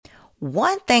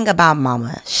One thing about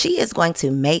mama, she is going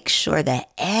to make sure that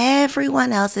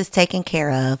everyone else is taken care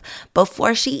of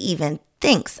before she even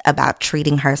thinks about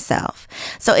treating herself.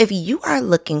 So if you are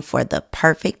looking for the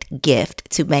perfect gift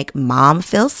to make mom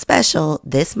feel special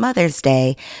this Mother's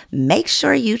Day, make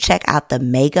sure you check out the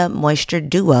Mega Moisture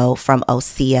Duo from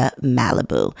Osea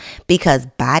Malibu, because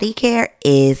body care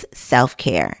is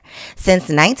self-care. Since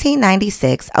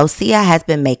 1996, Osea has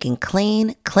been making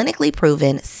clean, clinically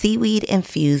proven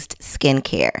seaweed-infused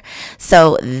skincare.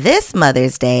 So this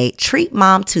Mother's Day, treat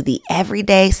mom to the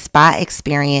everyday spa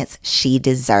experience she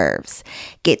deserves.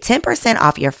 Get 10%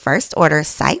 off your first order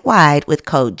site-wide with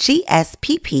code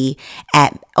GSPP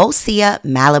at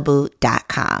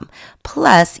OseaMalibu.com.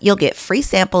 Plus, you'll get free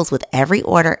samples with every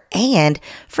order and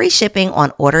free shipping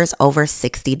on orders over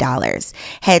 $60.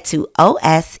 Head to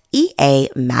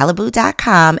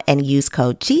OSEAMalibu.com and use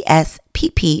code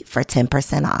GSPP for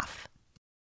 10% off.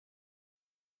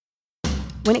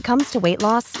 When it comes to weight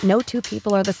loss, no two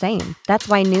people are the same. That's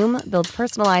why Noom builds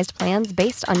personalized plans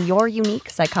based on your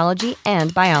unique psychology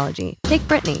and biology. Take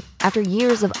Brittany. After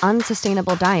years of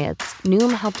unsustainable diets,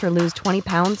 Noom helped her lose 20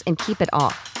 pounds and keep it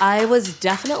off. I was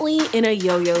definitely in a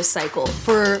yo-yo cycle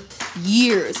for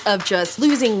years of just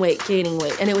losing weight, gaining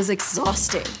weight, and it was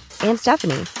exhausting. And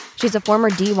Stephanie. She's a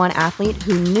former D1 athlete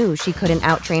who knew she couldn't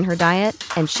outtrain her diet,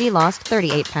 and she lost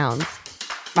 38 pounds.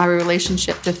 My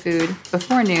relationship to food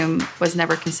before Noom was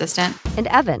never consistent. And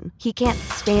Evan, he can't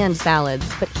stand salads,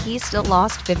 but he still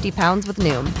lost 50 pounds with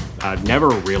Noom. I never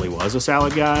really was a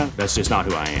salad guy. That's just not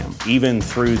who I am. Even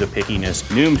through the pickiness,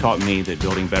 Noom taught me that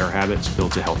building better habits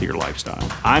builds a healthier lifestyle.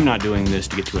 I'm not doing this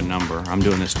to get to a number. I'm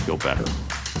doing this to feel better.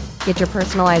 Get your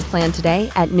personalized plan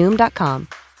today at Noom.com.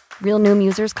 Real Noom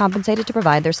users compensated to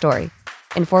provide their story.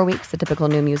 In 4 weeks, the typical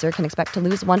Noom user can expect to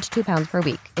lose 1 to 2 pounds per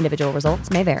week. Individual results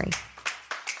may vary.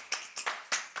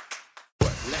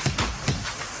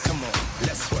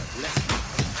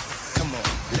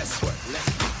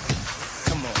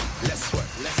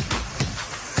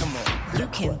 You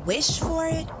can wish for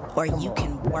it, or you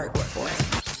can work for it.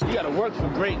 You gotta work for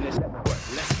greatness.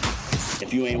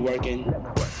 If you ain't working,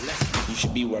 you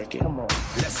should be working.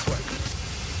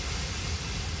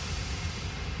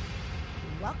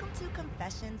 Welcome to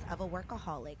Confessions of a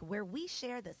Workaholic, where we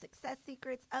share the success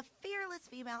secrets of fearless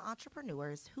female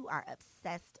entrepreneurs who are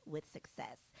obsessed with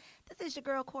success. This is your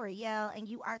girl, Coriel, and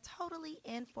you are totally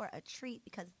in for a treat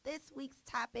because this week's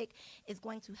topic is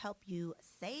going to help you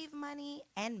save money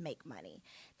and make money.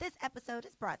 This episode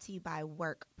is brought to you by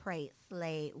Work, Pray,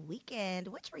 Slay Weekend,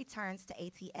 which returns to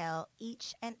ATL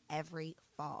each and every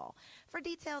fall. For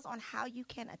details on how you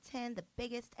can attend the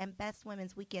biggest and best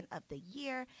women's weekend of the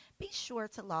year, be sure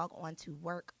to log on to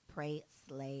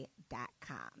workprayslay.com.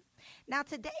 Now,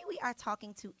 today we are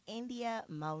talking to India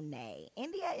Monet.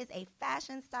 India is a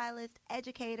fashion stylist,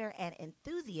 educator, and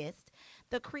enthusiast,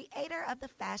 the creator of the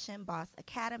Fashion Boss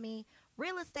Academy,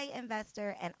 real estate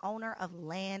investor, and owner of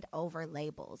Land Over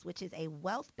Labels, which is a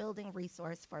wealth-building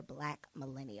resource for Black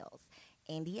millennials.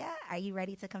 India, are you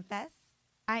ready to confess?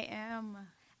 I am.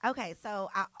 Okay,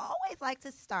 so I always like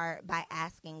to start by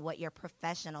asking what your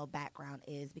professional background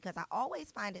is, because I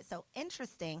always find it so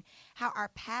interesting how our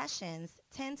passions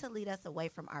tend to lead us away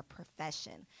from our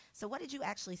profession. So what did you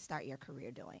actually start your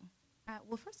career doing?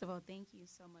 Well, first of all, thank you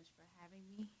so much for having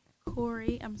me,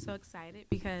 Corey. I'm so excited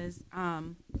because I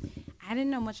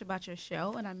didn't know much about your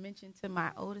show, and I mentioned to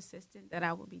my old assistant that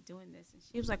I would be doing this, and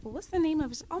she was like, well, what's the name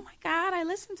of it? Oh, my God, I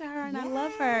listened to her, and I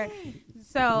love her.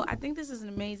 So I think this is an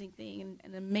amazing thing and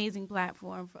an amazing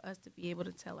platform for us to be able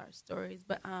to tell our stories,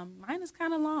 but mine is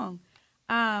kind of long.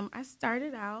 I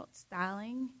started out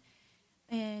styling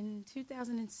in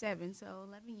 2007, so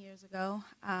 11 years ago.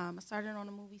 I started on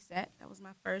a movie set. That was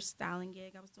my first styling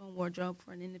gig. I was doing wardrobe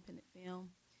for an independent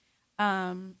film.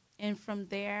 And from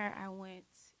there, I went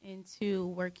into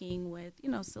working with,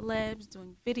 celebs,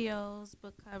 doing videos,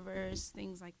 book covers,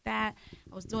 things like that.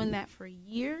 I was doing that for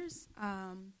years.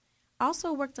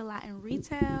 Also worked a lot in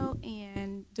retail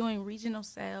and doing regional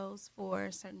sales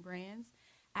for certain brands.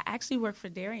 I actually worked for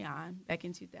Darion back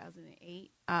in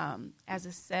 2008 as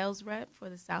a sales rep for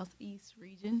the Southeast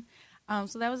region.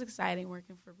 So that was exciting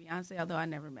working for Beyonce, although I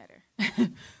never met her.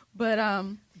 But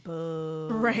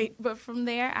right. But from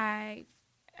there, I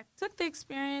took the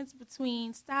experience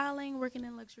between styling, working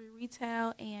in luxury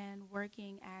retail, and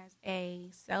working as a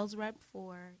sales rep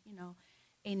for,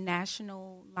 a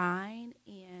national line.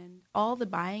 And all the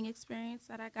buying experience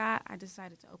that I got, I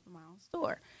decided to open my own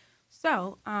store.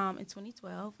 So in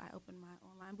 2012, I opened my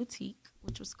online boutique,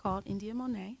 which was called India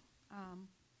Monet.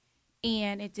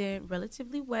 And it did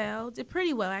relatively well, did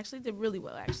pretty well, actually, did really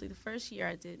well, actually. The first year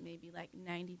I did maybe like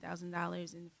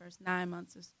 $90,000 in the first 9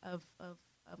 months of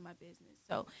my business.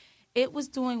 So it was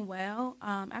doing well.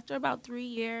 After about 3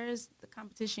 years, the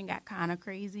competition got kind of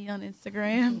crazy on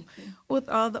Instagram with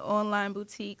all the online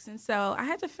boutiques. And so I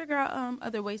had to figure out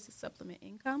other ways to supplement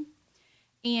income.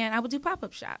 And I would do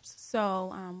pop-up shops.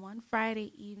 So one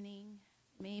Friday evening,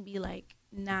 maybe like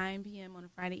 9 p.m. on a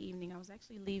Friday evening, I was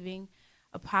actually leaving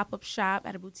a pop-up shop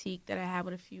at a boutique that I had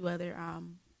with a few other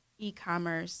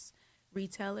e-commerce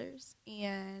retailers,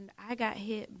 and I got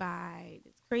hit by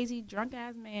this crazy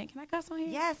drunk-ass man. Can I cuss on here?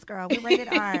 Yes, girl. We're rated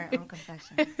R on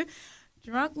Confession.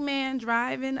 Drunk man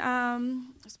driving a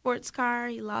sports car.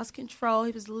 He lost control.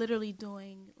 He was literally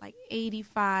doing like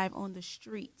 85 on the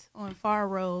street on Far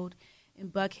Road in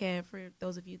Buckhead, for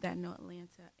those of you that know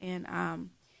Atlanta. And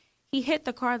he hit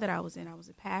the car that I was in. I was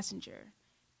a passenger.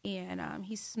 And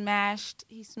he smashed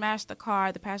the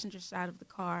car, the passenger side of the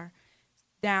car,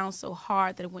 down so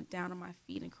hard that it went down on my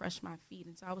feet and crushed my feet.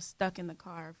 And so I was stuck in the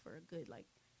car for a good,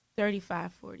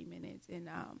 35, 40 minutes. And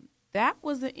that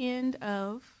was the end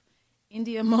of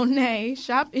India Monet,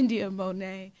 Shop India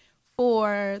Monet,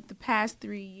 for the past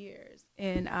 3 years.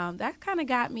 And that kind of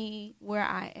got me where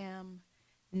I am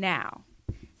now.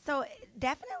 So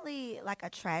definitely like a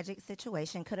tragic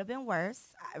situation. Could have been worse,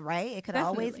 right? It could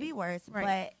Definitely. always be worse,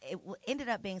 Right. but it ended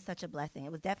up being such a blessing.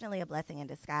 It was definitely a blessing in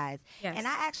disguise. Yes. And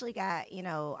I actually got,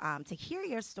 to hear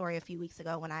your story a few weeks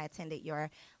ago when I attended your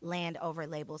Land Over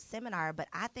Labels seminar, but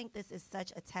I think this is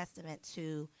such a testament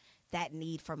to that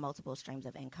need for multiple streams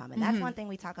of income. And that's one thing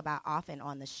we talk about often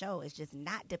on the show, is just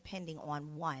not depending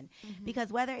on one.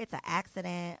 Because whether it's an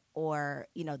accident or,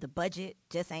 the budget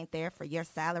just ain't there for your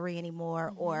salary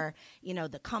anymore, or,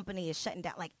 the company is shutting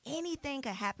down, like anything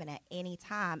could happen at any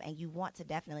time, and you want to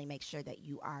definitely make sure that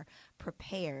you are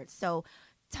prepared. So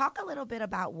talk a little bit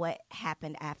about what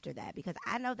happened after that, because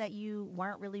I know that you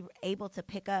weren't really able to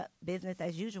pick up business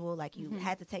as usual, like you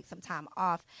had to take some time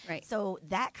off. Right. So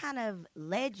that kind of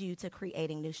led you to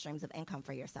creating new streams of income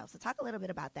for yourself. So talk a little bit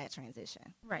about that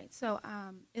transition. Right. So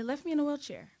it left me in a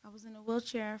wheelchair. I was in a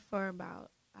wheelchair for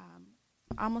about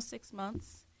almost 6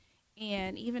 months.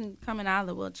 And even coming out of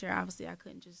the wheelchair, obviously I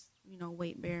couldn't just,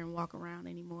 weight bear and walk around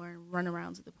anymore and run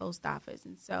around to the post office.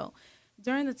 And so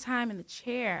during the time in the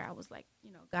chair, I was like,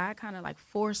 God kind of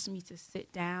forced me to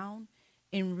sit down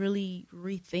and really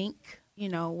rethink,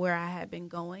 where I had been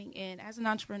going. And as an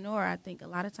entrepreneur, I think a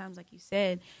lot of times, like you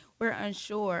said, we're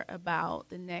unsure about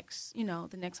the next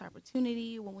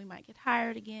opportunity, when we might get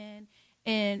hired again.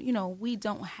 And, we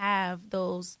don't have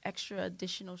those extra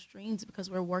additional streams because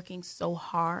we're working so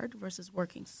hard versus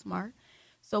working smart.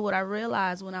 So what I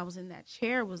realized when I was in that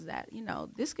chair was that,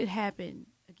 this could happen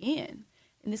again.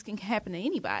 And this can happen to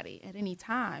anybody at any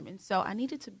time. And so I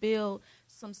needed to build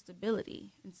some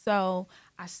stability. And so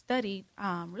I studied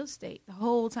real estate. The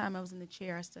whole time I was in the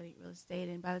chair, I studied real estate.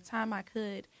 And by the time I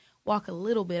could walk a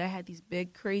little bit, I had these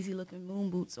big, crazy-looking moon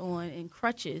boots on and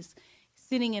crutches,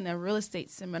 sitting in a real estate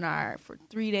seminar for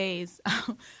 3 days,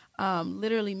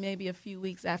 literally maybe a few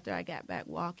weeks after I got back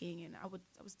walking. And I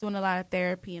was doing a lot of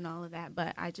therapy and all of that.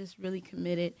 But I just really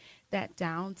committed that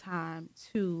downtime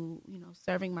to,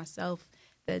 serving myself,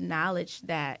 the knowledge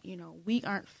that, we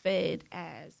aren't fed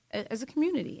as a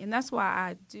community. And that's why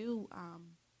I do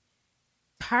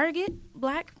target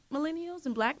Black millennials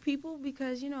and Black people,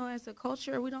 because, as a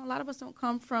culture, a lot of us don't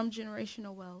come from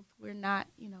generational wealth. We're not,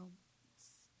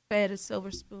 fed a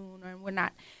silver spoon, or we're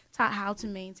not taught how to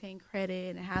maintain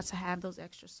credit and how to have those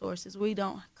extra sources. We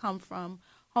don't come from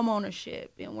home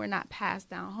ownership, and we're not passed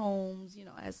down homes,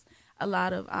 as a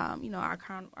lot of,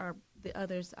 the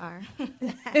others are.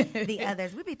 The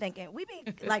others. We be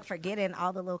forgetting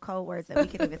all the little code words that we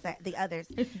can even say. The others.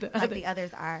 The others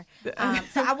are.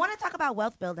 So I want to talk about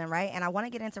wealth building, right? And I want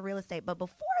to get into real estate. But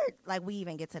before we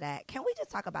even get to that, can we just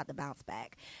talk about the bounce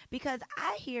back? Because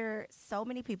I hear so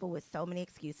many people with so many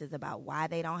excuses about why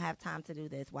they don't have time to do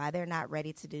this, why they're not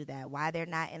ready to do that, why they're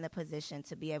not in the position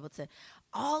to be able to,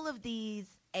 all of these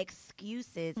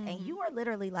excuses. And you are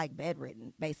literally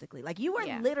bedridden, basically. You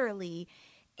are literally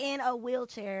in a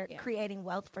wheelchair creating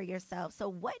wealth for yourself. So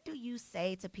what do you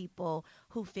say to people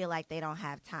who feel like they don't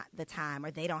have the time,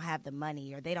 or they don't have the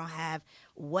money, or they don't have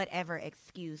whatever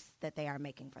excuse that they are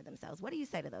making for themselves? What do you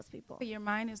say to those people? Your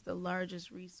mind is the largest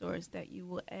resource that you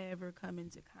will ever come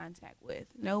into contact with.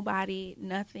 Nobody,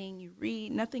 nothing you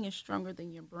read, nothing is stronger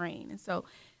than your brain. And so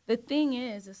the thing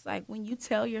is, it's like when you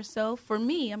tell yourself, for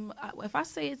me, if I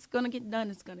say it's going to get done,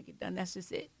 it's going to get done. That's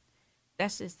just it.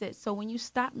 That's just it. So when you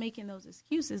stop making those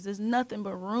excuses, there's nothing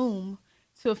but room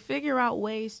to figure out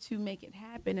ways to make it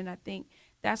happen. And I think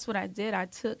that's what I did. I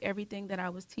took everything that I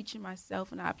was teaching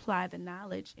myself and I applied the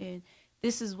knowledge. And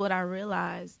this is what I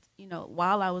realized,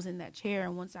 while I was in that chair.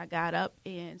 And once I got up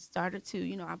and started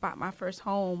to, I bought my first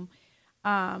home.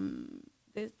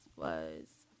 This was,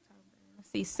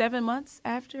 7 months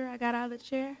after I got out of the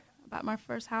chair. I bought my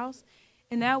first house.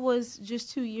 And that was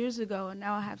just 2 years ago. And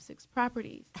now I have 6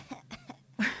 properties.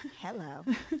 Hello.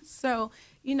 So,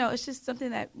 it's just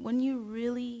something that when you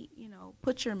really,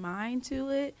 put your mind to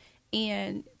it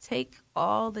and take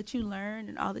all that you learn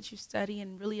and all that you study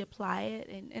and really apply it.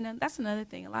 And that's another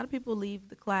thing. A lot of people leave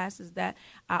the classes that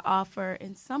I offer,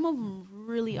 and some of them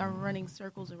really are running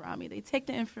circles around me. They take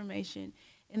the information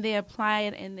and they apply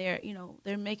it, and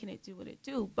they're making it do what it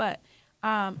do. But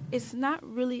it's not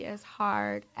really as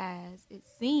hard as it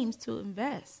seems to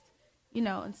invest.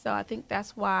 And so I think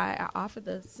that's why I offer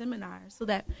the seminar, so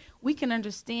that we can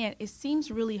understand it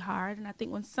seems really hard. And I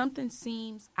think when something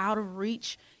seems out of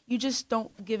reach, you just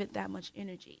don't give it that much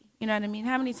energy. You know what I mean?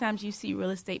 How many times you see real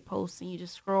estate posts and you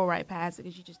just scroll right past it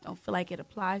because you just don't feel like it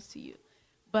applies to you?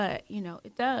 But,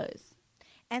 it does.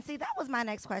 And see, that was my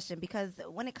next question, because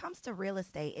when it comes to real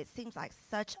estate, it seems like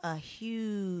such a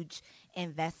huge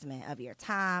investment of your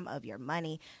time, of your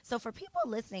money. So for people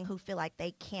listening who feel like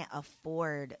they can't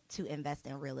afford to invest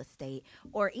in real estate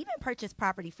or even purchase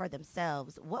property for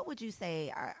themselves, what would you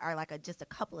say are like just a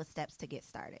couple of steps to get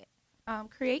started?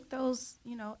 Create those,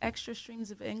 extra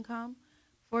streams of income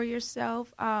for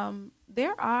yourself.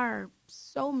 There are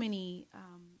so many,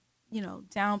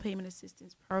 down payment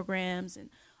assistance programs and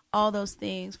all those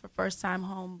things for first-time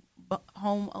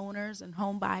homeowners and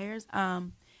home buyers.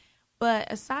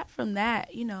 But aside from that,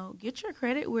 get your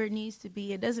credit where it needs to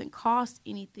be. It doesn't cost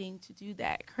anything to do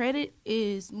that. Credit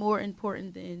is more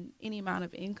important than any amount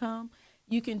of income.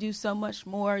 You can do so much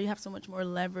more. You have so much more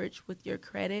leverage with your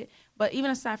credit. But even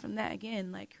aside from that,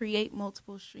 again, create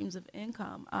multiple streams of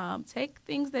income. Take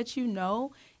things that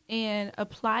and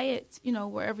apply it,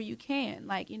 wherever you can.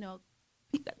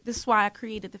 This is why I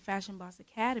created the Fashion Boss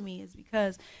Academy, is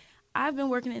because I've been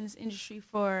working in this industry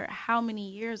for how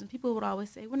many years, and people would always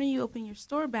say, when are you opening your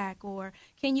store back, or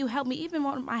can you help me? Even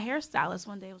one of my hairstylists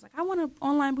one day was like, I want an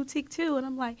online boutique too. And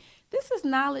I'm like, this is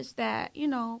knowledge that,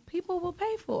 people will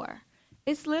pay for.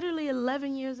 It's literally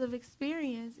 11 years of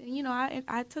experience. And,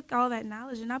 I took all that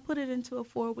knowledge and I put it into a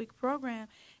 4-week program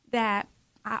that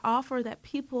I offer that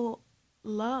people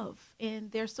love,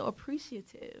 and they're so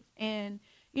appreciative. And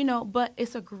but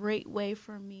it's a great way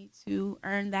for me to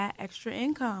earn that extra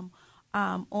income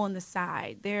on the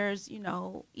side. There's,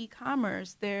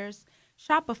 e-commerce, there's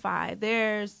Shopify,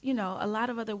 there's, a lot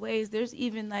of other ways. There's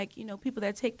even people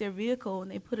that take their vehicle and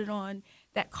they put it on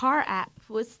that car app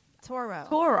with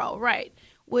Turo, right.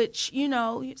 Which,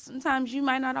 sometimes you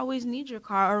might not always need your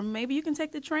car, or maybe you can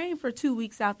take the train for 2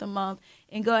 weeks out the month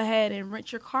and go ahead and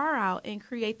rent your car out and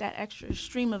create that extra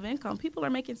stream of income. People are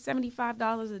making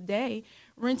 $75 a day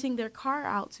renting their car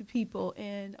out to people.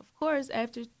 And, of course,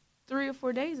 after 3 or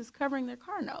 4 days, it's covering their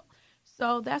car note.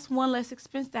 So that's one less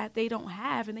expense that they don't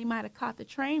have, and they might have caught the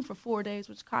train for 4 days,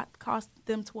 which cost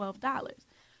them $12.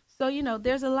 So,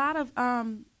 there's a lot of,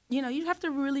 you have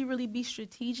to really, really be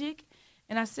strategic.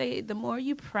 And I say the more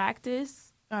you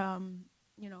practice,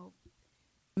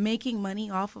 making money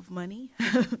off of money,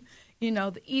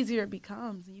 the easier it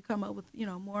becomes. And you come up with,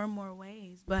 more and more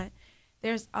ways. But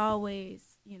there's always,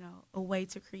 a way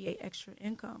to create extra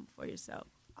income for yourself.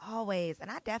 Always.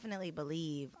 And I definitely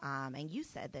believe, and you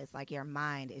said this, your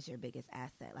mind is your biggest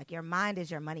asset. Your mind is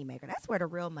your moneymaker. That's where the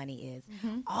real money is.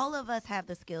 Mm-hmm. All of us have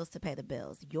the skills to pay the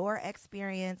bills. Your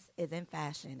experience is in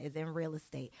fashion, is in real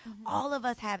estate. Mm-hmm. All of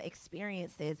us have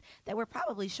experiences that we're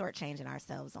probably shortchanging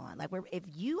ourselves on. If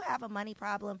you have a money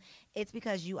problem, it's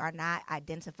because you are not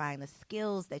identifying the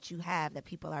skills that you have that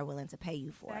people are willing to pay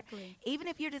you for. Exactly. Even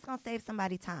if you're just going to save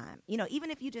somebody time,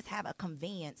 even if you just have a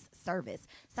convenience service,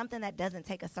 something that doesn't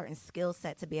take a certain skill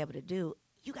set to be able to do,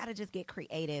 you got to just get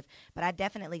creative. But I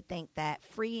definitely think that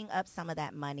freeing up some of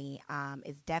that money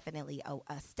is definitely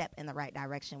a step in the right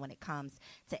direction when it comes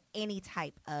to any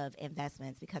type of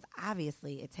investments, because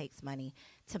obviously it takes money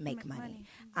to make money.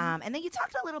 Mm-hmm. And then you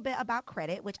talked a little bit about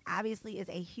credit, which obviously is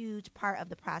a huge part of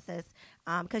the process,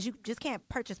 because you just can't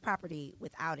purchase property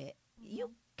without it. Mm-hmm.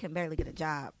 You can barely get a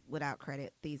job without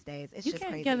credit these days. It's just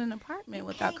crazy. You can't get an apartment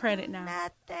without credit now.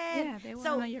 Nothing. Yeah, they want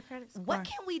to know your credit score. What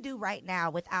can we do right now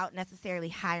without necessarily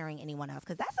hiring anyone else?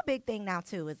 Because that's a big thing now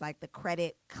too, is the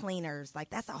credit cleaners.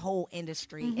 That's a whole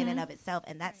industry in and of itself,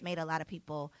 and that's made a lot of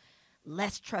people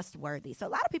less trustworthy. So a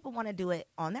lot of people want to do it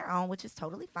on their own, which is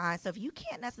totally fine. So if you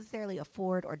can't necessarily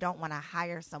afford or don't want to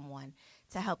hire someone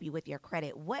to help you with your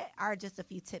credit, what are just a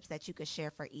few tips that you could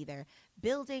share for either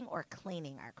building or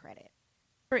cleaning our credit?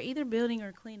 for either building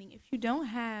or cleaning, if you don't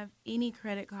have any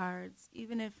credit cards,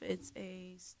 even if it's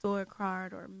a store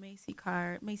card or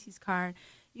Macy's card,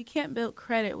 you can't build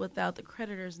credit without the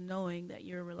creditors knowing that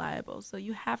you're reliable. So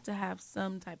you have to have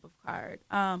some type of card.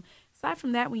 Aside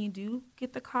from that, when you do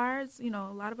get the cards, a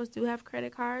lot of us do have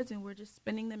credit cards and we're just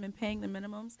spending them and paying the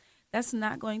minimums. That's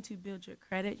not going to build your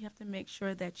credit. You have to make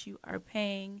sure that you are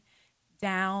paying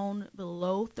down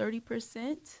below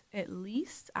 30% at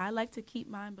least. I like to keep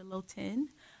mine below 10.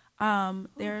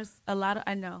 There's a lot of,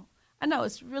 I know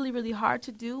it's really, really hard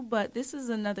to do, but this is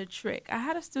another trick. I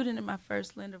had a student in my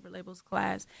first Lend Over Labels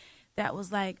class that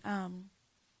was like,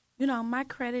 my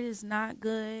credit is not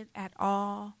good at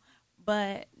all,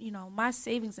 but, my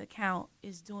savings account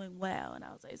is doing well. And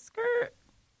I was like, skirt,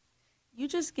 you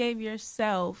just gave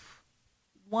yourself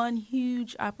one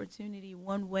huge opportunity,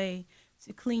 one way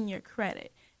to clean your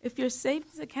credit. If your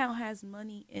savings account has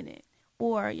money in it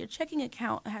or your checking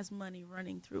account has money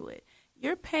running through it,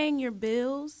 you're paying your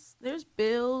bills. There's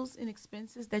bills and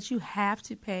expenses that you have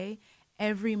to pay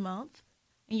every month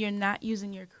and you're not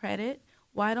using your credit.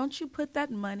 Why don't you put that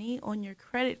money on your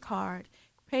credit card,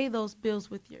 pay those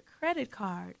bills with your credit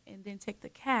card, and then take the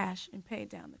cash and pay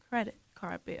down the credit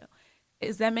card bill?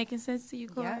 Is that making sense to you,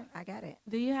 Corey? Yeah, I got it.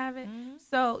 Do you have it? Mm-hmm.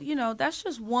 So, that's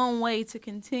just one way to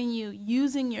continue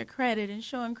using your credit and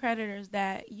showing creditors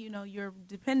that, you're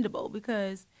dependable,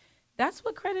 because that's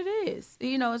what credit is.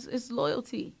 It's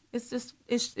loyalty. It's just,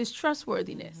 it's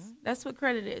trustworthiness. Mm-hmm. That's what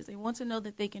credit is. They want to know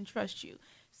that they can trust you.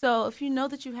 So if you know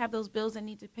that you have those bills that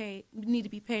need to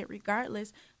be paid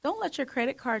regardless, don't let your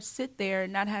credit card sit there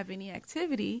and not have any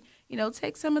activity.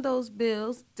 Take some of those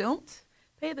bills. Don't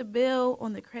pay the bill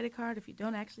on the credit card if you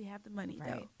don't actually have the money,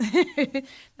 right. though.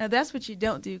 Now, that's what you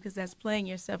don't do, because that's playing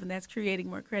yourself and that's creating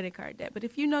more credit card debt. But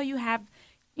if you know you have,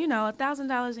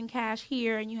 $1,000 in cash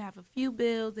here and you have a few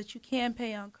bills that you can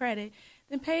pay on credit,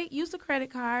 then use the credit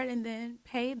card and then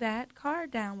pay that card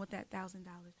down with that $1,000.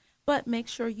 But make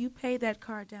sure you pay that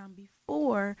card down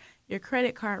before your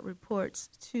credit card reports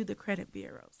to the credit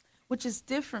bureaus, which is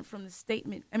different from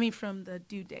from the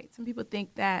due date. Some people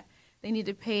think that they need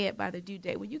to pay it by the due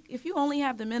date. If you only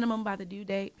have the minimum by the due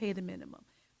date, pay the minimum.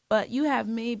 But you have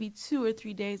maybe 2 or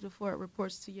 3 days before it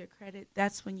reports to your credit.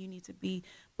 That's when you need to be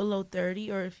below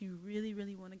 30, or if you really,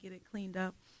 really want to get it cleaned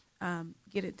up,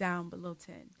 get it down below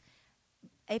 10.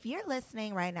 If you're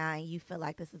listening right now and you feel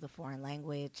like this is a foreign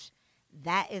language,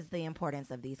 that is the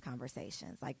importance of these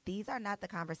conversations. Like, these are not the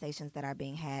conversations that are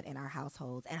being had in our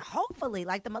households. And hopefully,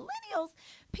 like the millennials,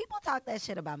 people talk that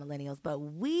shit about millennials, but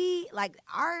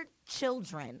our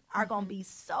children are going to be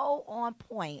so on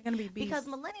point, because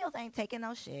millennials ain't taking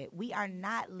no shit. We are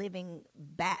not living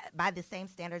by the same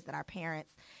standards that our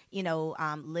parents,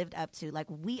 lived up to. Like,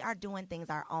 we are doing things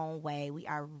our own way. We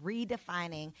are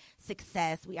redefining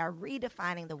success. We are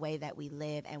redefining the way that we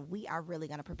live, and we are really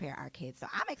going to prepare our kids. So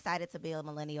I'm excited to be a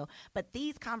millennial, but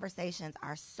these conversations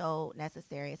are so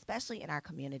necessary, especially in our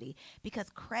community, because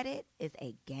credit is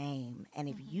a game, and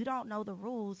if you don't know the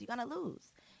rules, you're going to lose.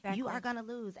 Exactly. You are going to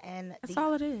lose, and that's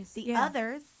all it is. The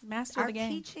others Master are the game.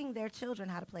 Teaching their children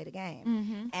how to play the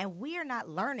game, and we are not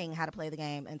learning how to play the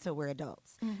game until we're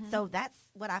adults. So that's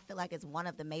what I feel like is one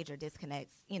of the major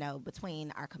disconnects,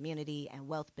 between our community and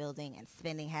wealth building and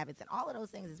spending habits and all of those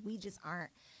things, is we just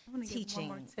aren't teaching. Give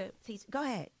one more tip. Go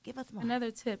ahead, give us more. Another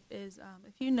tip is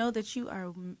if you know that you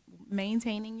are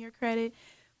maintaining your credit,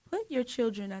 put your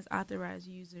children as authorized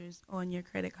users on your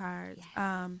credit cards.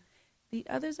 Yes. The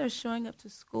others are showing up to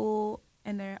school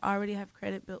and they already have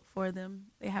credit built for them.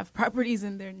 They have properties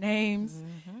in their names.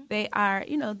 They are,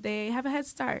 they have a head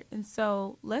start. And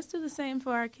so let's do the same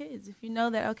for our kids. If you know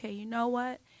that, okay, you know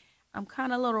what? I'm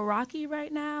kind of a little rocky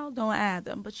right now, don't add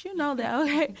them. But you know that,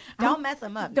 okay. Don't mess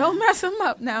them up. Don't mess them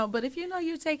up now. But if you know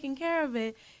you're taking care of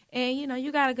it and,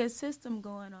 you got a good system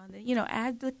going on, then,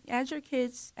 add your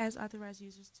kids as authorized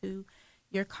users to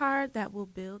your card. That will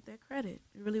build their credit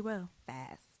really well.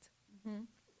 Fast.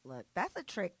 Look, that's a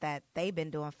trick that they've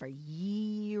been doing for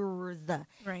years.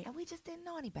 Right. And we just didn't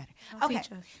know any better. Don't okay.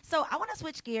 So I want to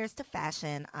switch gears to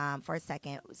fashion for a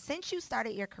second. Since you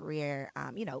started your career,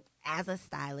 as a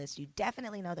stylist, you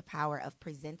definitely know the power of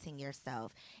presenting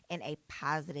yourself in a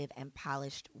positive and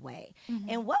polished way.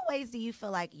 In what ways do you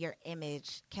feel like your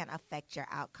image can affect your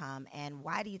outcome? And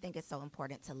why do you think it's so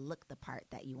important to look the part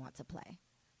that you want to play?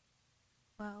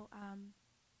 Well,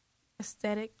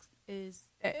 aesthetics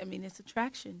it's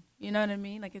attraction. You know what I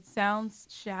mean? Like, it sounds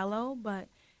shallow, but,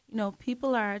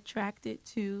 people are attracted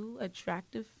to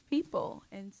attractive people.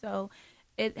 And so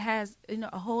it has,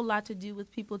 a whole lot to do with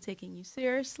people taking you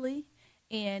seriously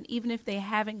And even if they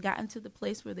haven't gotten to the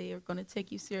place where they are going to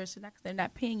take you seriously, they're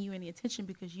not paying you any attention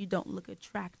because you don't look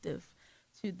attractive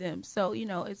to them. So,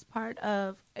 it's part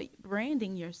of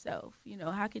branding yourself.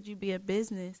 How could you be a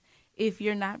business if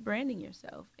you're not branding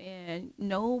yourself? And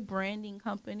no branding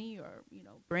company or,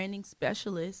 branding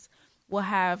specialist will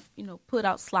have, put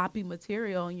out sloppy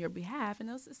material on your behalf. And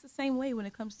it's the same way when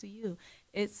it comes to you.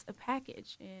 It's a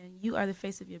package, and you are the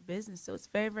face of your business. So it's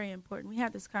very, very important. We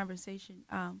had this conversation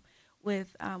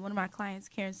with one of my clients,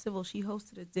 Karen Civil. She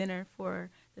hosted a dinner for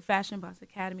the Fashion Boss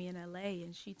Academy in LA,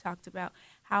 and she talked about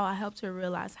how I helped her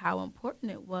realize how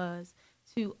important it was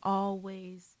to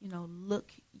always,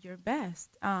 look your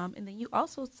best. And then you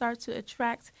also start to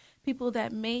attract people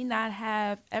that may not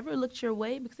have ever looked your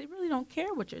way because they really don't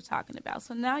care what you're talking about.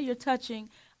 So now you're touching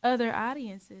other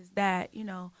audiences that,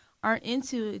 aren't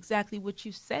into exactly what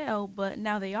you sell, but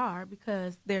now they are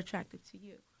because they're attracted to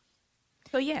you.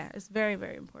 So, yeah, it's very,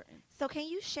 very important. So can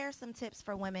you share some tips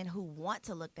for women who want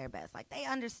to look their best? Like, they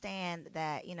understand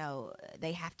that,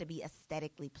 they have to be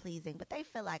aesthetically pleasing, but they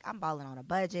feel like, I'm balling on a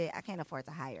budget. I can't afford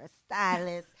to hire a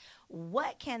stylist.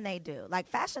 What can they do? Like,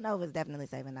 Fashion Nova is definitely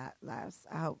saving lives.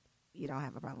 I hope you don't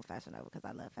have a problem with Fashion Nova because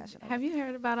I love Fashion Nova. Have you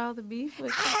heard about all the beef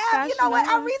with I have. Fashion You know what?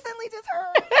 Nova? I recently just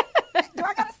heard. Do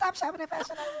I got to stop shopping at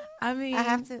Fashion Nova? I mean, I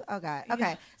have to? Oh, God.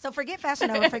 Okay. So forget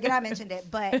Fashion Nova. Forget I mentioned it.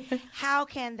 But how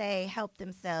can they help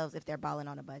themselves if they're balling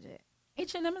on a budget?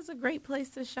 H&M is a great place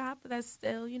to shop. That's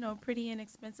still, pretty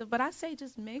inexpensive. But I say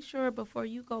just make sure before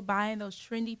you go buying those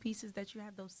trendy pieces that you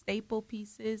have those staple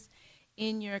pieces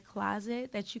in your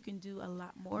closet that you can do a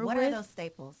lot more What with. are those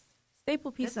staples?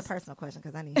 Staple pieces. This is a personal question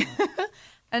because I need help.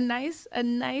 A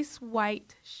nice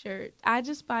white shirt. I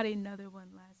just bought another one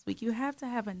last week. You have to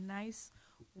have a nice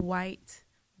white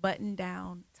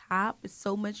button-down top. It's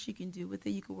so much you can do with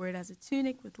it. You can wear it as a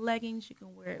tunic with leggings. You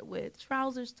can wear it with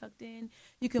trousers tucked in.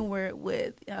 You can wear it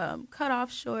with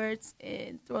cut-off shorts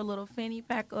and throw a little fanny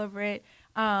pack over it.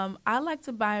 I like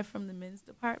to buy it from the men's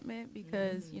department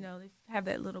because, they have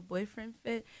that little boyfriend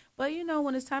fit. But,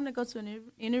 when it's time to go to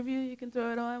an interview, you can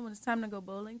throw it on. When it's time to go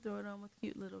bowling, throw it on with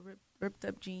cute little ripped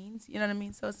up jeans. You know what I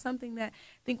mean? So it's something that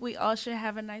I think we all should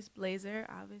have. A nice blazer,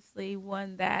 obviously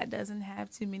one that doesn't have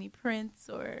too many prints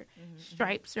or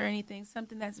stripes or anything,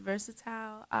 something that's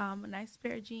versatile, a nice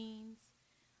pair of jeans,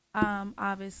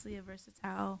 obviously a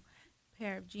versatile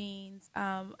pair of jeans.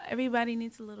 Everybody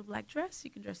needs a little black dress.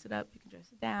 You can dress it up, you can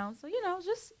dress it down. So,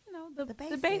 the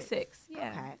basics.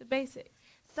 Yeah, okay. The basics.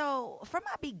 So for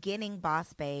my beginning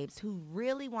boss babes who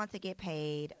really want to get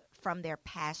paid from their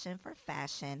passion for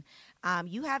fashion,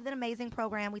 you have an amazing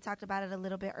program. We talked about it a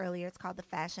little bit earlier. It's called the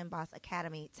Fashion Boss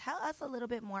Academy. Tell us a little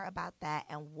bit more about that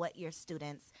and what your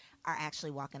students are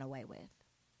actually walking away with.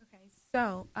 Okay,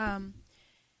 so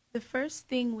the first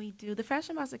thing we do, the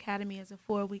Fashion Boss Academy is a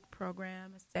 4-week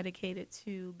program. It's dedicated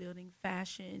to building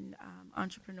fashion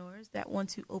entrepreneurs that want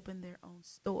to open their own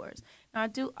stores. Now, I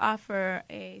do offer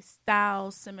a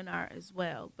style seminar as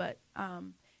well, but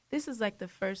this is like the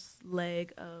first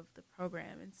leg of the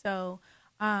program. And so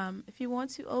if you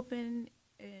want to open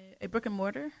a brick and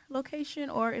mortar location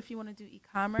or if you want to do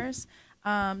e-commerce,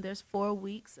 there's 4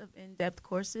 weeks of in-depth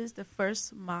courses. The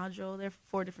first module, there are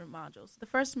 4 different modules. The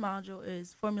first module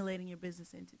is formulating your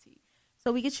business entity.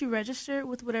 So we get you registered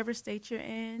with whatever state you're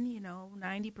in.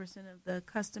 90% of the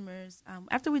customers,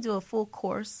 after we do a full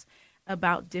course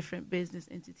about different business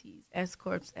entities,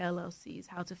 S-corps, LLCs,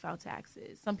 how to file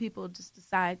taxes. Some people just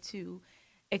decide to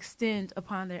extend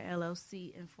upon their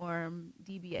LLC and form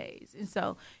DBAs. And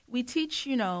so we teach,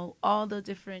 all the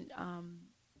different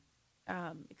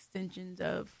extensions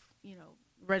of,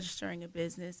 registering a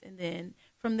business. And then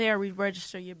from there, we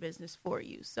register your business for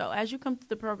you. So as you come through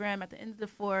the program, at the end of the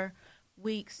 4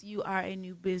 weeks, you are a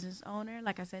new business owner.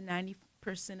 Like I said, 90%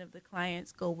 of the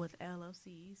clients go with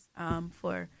LLCs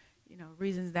for,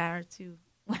 reasons that are too,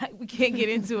 we can't get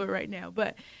into it right now.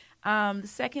 But the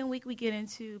second week, we get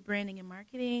into branding and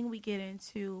marketing. We get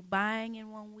into buying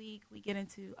in 1 week. We get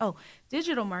into,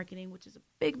 digital marketing, which is a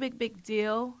big, big, big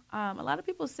deal. A lot of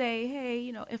people say,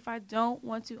 hey, if I don't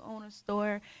want to own a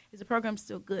store, is the program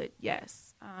still good?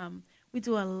 Yes. We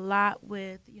do a lot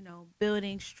with,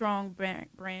 building strong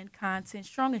brand content,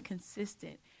 strong and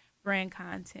consistent brand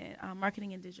content,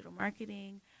 marketing and digital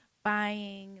marketing,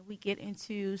 buying. We get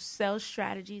into sales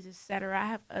strategies, etc. I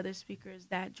have other speakers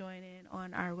that join in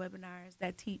on our webinars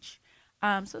that teach.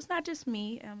 So it's not just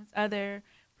me. It's other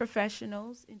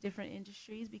professionals in different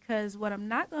industries, because what I'm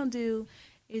not going to do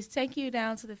is take you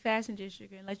down to the fashion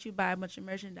district and let you buy a bunch of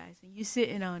merchandise and you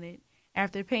sitting on it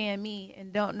after paying me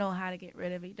and don't know how to get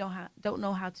rid of it, don't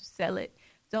know how to sell it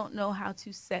don't know how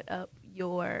to set up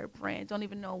your brand, don't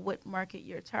even know what market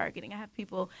you're targeting. I have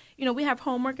people, we have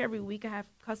homework every week. I have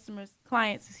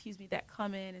clients, that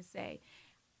come in and say,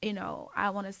 I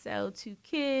want to sell to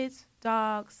kids,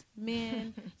 dogs,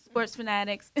 men, sports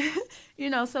fanatics,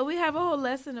 so we have a whole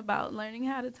lesson about learning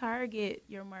how to target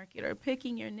your market or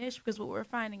picking your niche, because what we're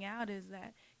finding out is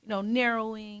that,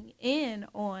 narrowing in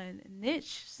on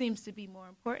niche seems to be more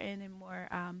important and more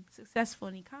successful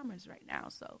in e-commerce right now.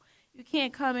 So you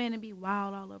can't come in and be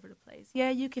wild all over the place. Yeah,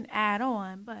 you can add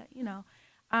on, but,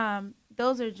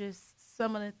 those are just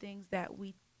some of the things that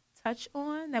we touch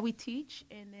on, that we teach.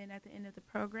 And then at the end of the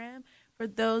program, for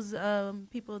those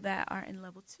people that are in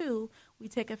level 2, we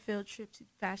take a field trip to the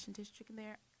fashion district, and they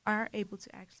are able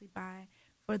to actually buy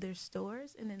for their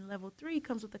stores. And then level 3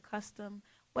 comes with a custom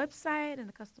website and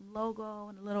a custom logo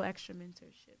and a little extra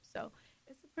mentorship. So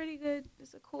it's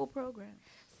a cool program.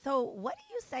 So what do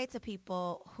you say to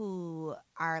people who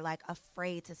are like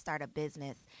afraid to start a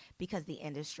business because the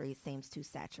industry seems too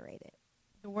saturated?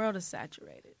 The world is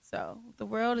saturated. So the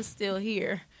world is still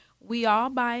here. We all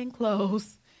buying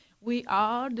clothes. We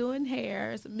all doing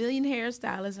hair. It's a million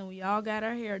hairstylists, and we all got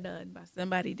our hair done by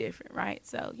somebody different, right?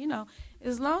 So,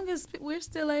 as long as we're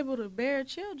still able to bear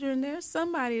children, there's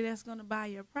somebody that's going to buy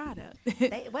your product.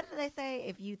 What do they say?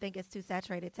 If you think it's too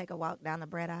saturated, take a walk down the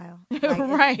bread aisle.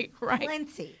 Right.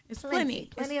 Plenty. It's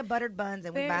plenty. Plenty of buttered buns,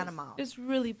 and we buy them all. There's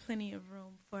really plenty of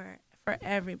room for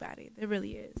everybody. There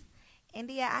really is.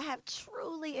 India, I have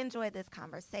truly enjoyed this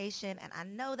conversation, and I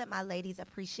know that my ladies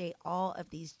appreciate all of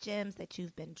these gems that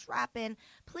you've been dropping.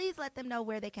 Please let them know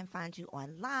where they can find you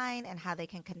online and how they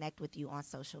can connect with you on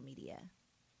social media.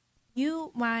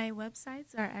 My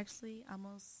websites are actually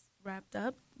almost wrapped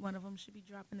up. One of them should be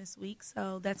dropping this week,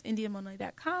 so that's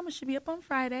indiamonae.com. It should be up on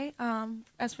Friday.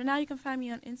 As for now, you can find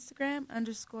me on Instagram,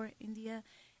 _India,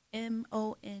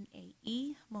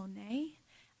 MONAE, Monet.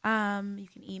 You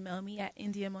can email me at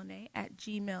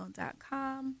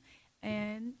indiamonae@gmail.com.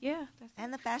 And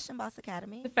and the Fashion Boss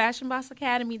Academy. The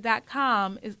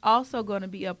fashionbossacademy.com is also going to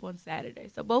be up on Saturday.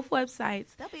 So both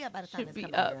websites they'll be up by the time should it's be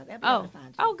up. up. They'll be able to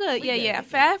find you. Good. Yeah.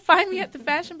 Find me at the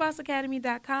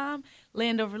fashionbossacademy.com,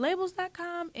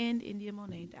 landoverlabels.com, and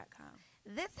indiamonae.com.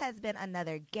 This has been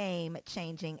another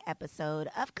game-changing episode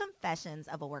of Confessions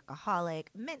of a Workaholic,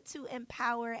 meant to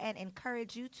empower and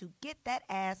encourage you to get that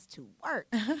ass to work.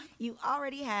 You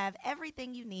already have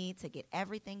everything you need to get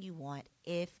everything you want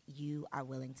if you are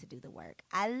willing to do the work.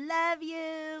 I love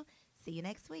you. See you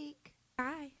next week.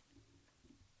 Bye.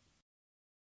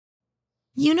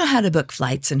 You know how to book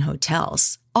flights and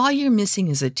hotels. All you're missing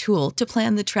is a tool to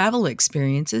plan the travel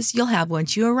experiences you'll have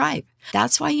once you arrive.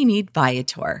 That's why you need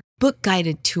Viator. Book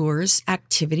guided tours,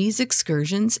 activities,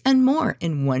 excursions, and more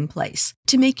in one place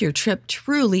to make your trip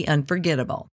truly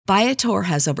unforgettable. Viator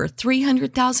has over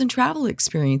 300,000 travel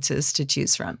experiences to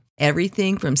choose from.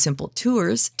 Everything from simple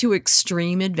tours to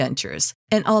extreme adventures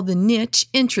and all the niche,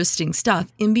 interesting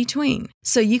stuff in between.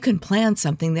 So you can plan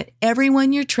something that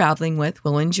everyone you're traveling with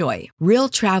will enjoy. Real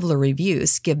traveler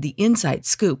reviews give the inside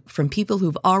scoop from people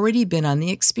who've already been on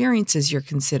the experiences you're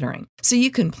considering. So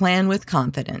you can plan with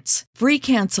confidence. Free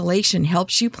cancellation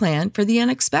helps you plan for the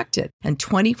unexpected. And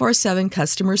 24/7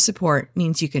 customer support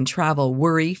means you can travel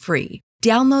worry-free.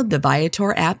 Download the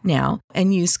Viator app now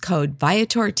and use code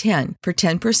Viator10 for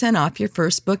 10% off your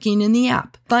first booking in the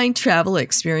app. Find travel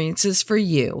experiences for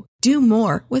you. Do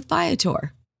more with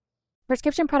Viator.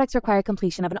 Prescription products require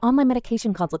completion of an online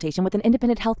medication consultation with an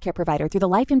independent healthcare provider through the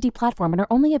LifeMD platform and are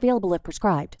only available if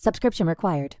prescribed. Subscription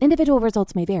required. Individual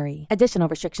results may vary. Additional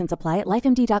restrictions apply at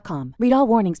lifemd.com. Read all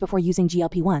warnings before using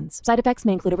GLP-1s. Side effects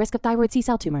may include a risk of thyroid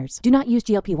C-cell tumors. Do not use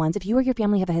GLP-1s if you or your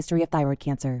family have a history of thyroid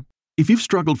cancer. If you've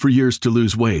struggled for years to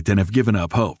lose weight and have given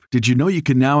up hope, did you know you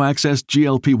can now access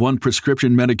GLP-1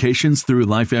 prescription medications through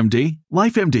LifeMD?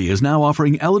 LifeMD is now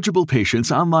offering eligible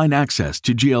patients online access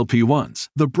to GLP-1s,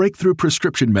 the breakthrough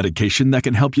prescription medication that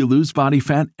can help you lose body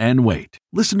fat and weight.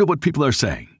 Listen to what people are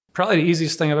saying. Probably the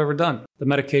easiest thing I've ever done. The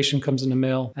medication comes in the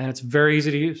mail, and it's very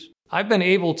easy to use. I've been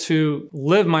able to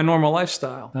live my normal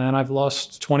lifestyle, and I've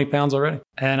lost 20 pounds already,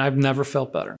 and I've never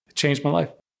felt better. It changed my life.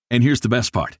 And here's the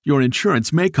best part. Your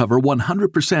insurance may cover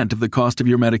 100% of the cost of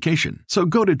your medication. So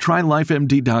go to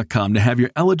TryLifeMD.com to have your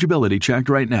eligibility checked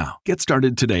right now. Get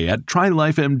started today at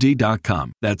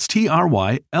TryLifeMD.com. That's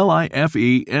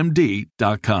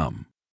TryLifeMD.com.